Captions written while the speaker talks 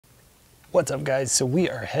What's up guys? So we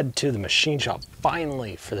are headed to the machine shop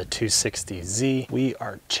finally for the 260Z. We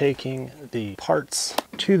are taking the parts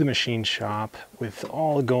to the machine shop. With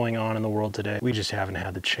all going on in the world today, we just haven't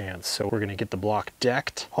had the chance. So we're gonna get the block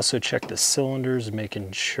decked. Also check the cylinders,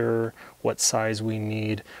 making sure what size we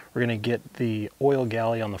need. We're gonna get the oil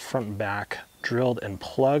galley on the front and back drilled and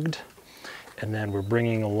plugged. And then we're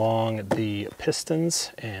bringing along the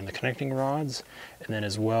pistons and the connecting rods. And then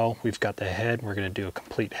as well, we've got the head. We're gonna do a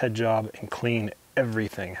complete head job and clean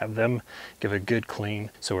everything. Have them give a good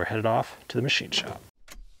clean. So we're headed off to the machine shop.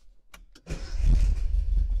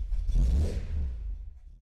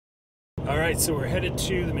 All right, so we're headed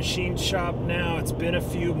to the machine shop now. It's been a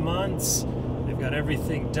few months. They've got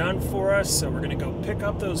everything done for us. So we're gonna go pick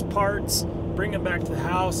up those parts, bring them back to the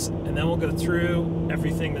house, and then we'll go through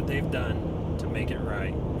everything that they've done to make it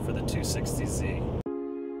right for the 260Z.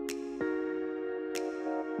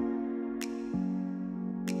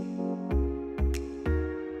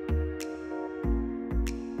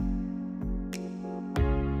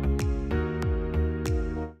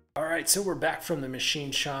 Alright, so we're back from the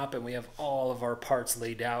machine shop and we have all of our parts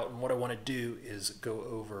laid out, and what I want to do is go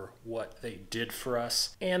over what they did for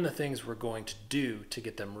us and the things we're going to do to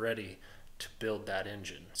get them ready to build that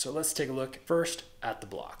engine. So let's take a look first at the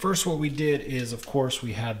block. First, what we did is, of course,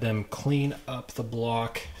 we had them clean up the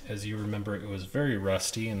block. As you remember, it was very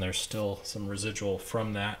rusty and there's still some residual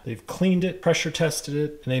from that. They've cleaned it, pressure tested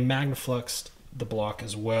it, and they magnafluxed the block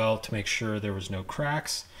as well to make sure there was no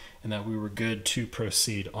cracks and that we were good to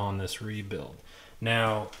proceed on this rebuild.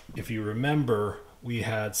 Now, if you remember, we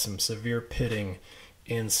had some severe pitting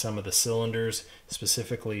in some of the cylinders,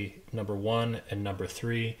 specifically number 1 and number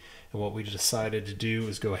 3. And what we decided to do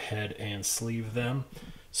is go ahead and sleeve them.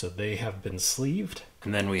 So they have been sleeved.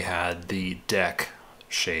 And then we had the deck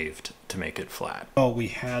shaved to make it flat. Oh, we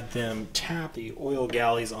had them tap the oil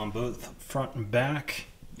galleys on both front and back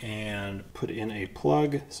and put in a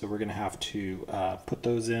plug. So we're gonna have to put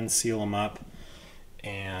those in, seal them up,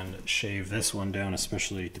 and shave this one down,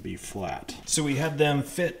 especially to be flat. So we had them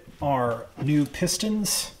fit our new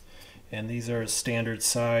pistons, and these are standard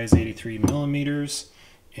size 83 millimeters.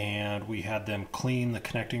 And we had them clean the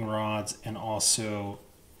connecting rods and also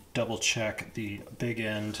double check the big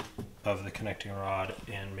end of the connecting rod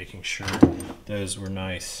and making sure those were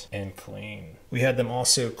nice and clean. We had them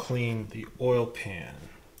also clean the oil pan.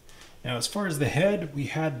 Now, as far as the head, we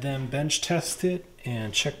had them bench test it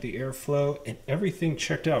and check the airflow, and everything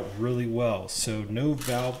checked out really well. So no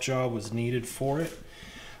valve job was needed for it.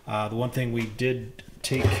 The one thing we did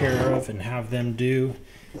take care of and have them do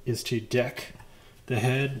is to deck the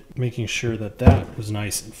head, making sure that that was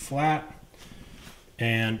nice and flat,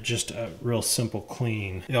 and just a real simple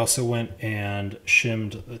clean. They also went and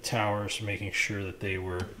shimmed the towers, making sure that they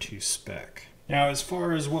were to spec. Now, as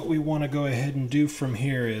far as what we want to go ahead and do from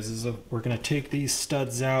here is we're going to take these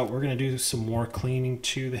studs out. We're going to do some more cleaning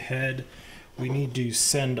to the head. We need to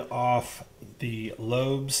send off the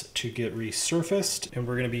lobes to get resurfaced, and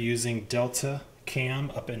we're going to be using Delta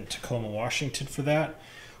Cam up in Tacoma, Washington for that.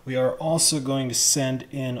 We are also going to send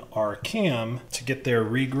in our cam to get their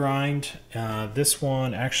regrind. This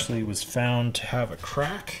one actually was found to have a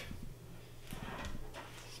crack.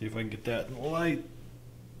 See if I can get that in the light.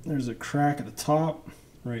 There's a crack at the top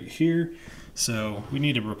right here. So we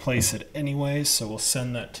need to replace it anyway, so we'll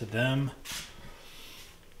send that to them.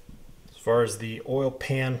 As far as the oil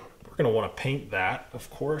pan, we're going to want to paint that, of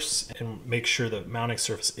course, and make sure the mounting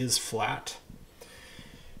surface is flat.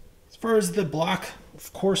 As far as the block,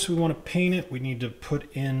 of course we want to paint it. We need to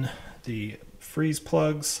put in the freeze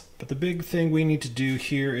plugs. But the big thing we need to do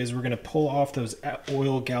here is we're going to pull off those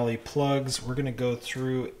oil galley plugs. We're going to go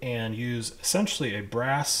through and use essentially a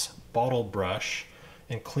brass bottle brush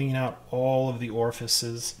and clean out all of the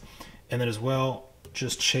orifices. And then as well,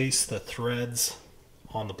 just chase the threads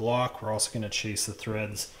on the block. We're also going to chase the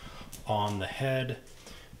threads on the head.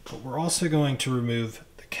 But we're also going to remove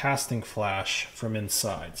casting flash from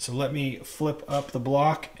inside. So let me flip up the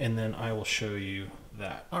block and then I will show you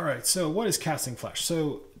that. All right, so what is casting flash?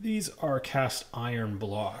 So these are cast iron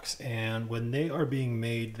blocks, and when they are being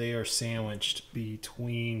made, they are sandwiched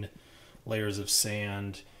between layers of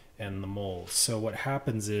sand and the mold. So what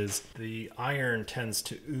happens is the iron tends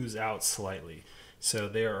to ooze out slightly. So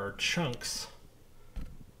there are chunks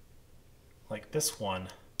like this one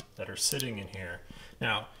that are sitting in here.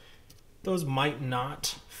 Now, those might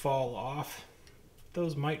not fall off.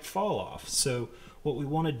 Those might fall off. So what we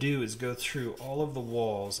want to do is go through all of the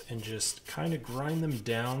walls and just kind of grind them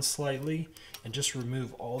down slightly and just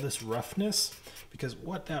remove all this roughness, because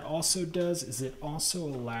what that also does is it also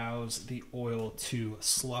allows the oil to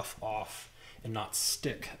slough off and not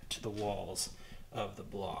stick to the walls of the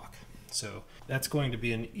block. So that's going to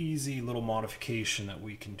be an easy little modification that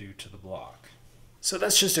we can do to the block. So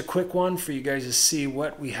that's just a quick one for you guys to see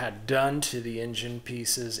what we had done to the engine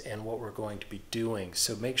pieces and what we're going to be doing.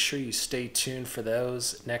 So make sure you stay tuned for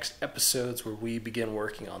those next episodes where we begin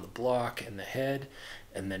working on the block and the head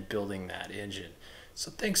and then building that engine.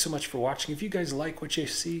 So thanks so much for watching. If you guys like what you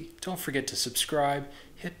see, don't forget to subscribe,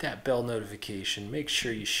 hit that bell notification, make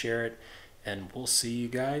sure you share it, and we'll see you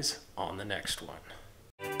guys on the next one.